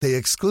Quince, they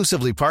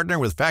exclusively partner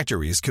with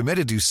factories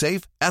committed to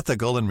safe,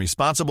 ethical, and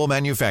responsible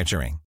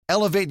manufacturing.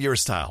 Elevate your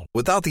style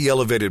without the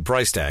elevated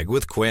price tag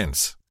with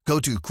Quince. Go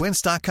to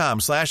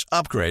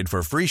quince.com/upgrade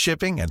for free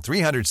shipping and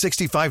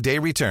 365-day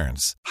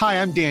returns.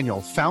 Hi, I'm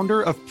Daniel,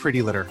 founder of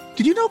Pretty Litter.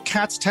 Did you know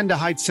cats tend to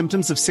hide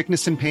symptoms of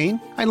sickness and pain?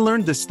 I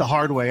learned this the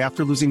hard way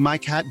after losing my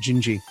cat,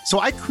 Gingy.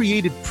 So I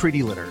created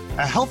Pretty Litter,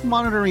 a health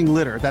monitoring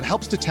litter that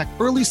helps detect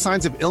early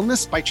signs of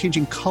illness by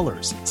changing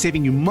colors,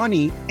 saving you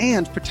money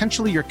and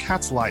potentially your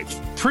cat's life.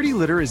 Pretty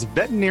Litter is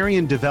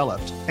veterinarian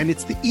developed, and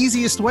it's the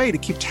easiest way to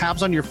keep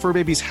tabs on your fur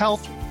baby's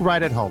health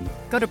right at home.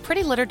 Go to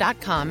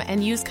prettylitter.com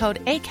and use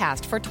code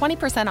ACAST for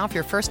 20% off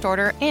your first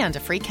order and a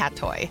free cat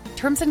toy.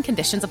 Terms and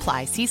conditions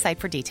apply. See site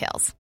for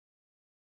details.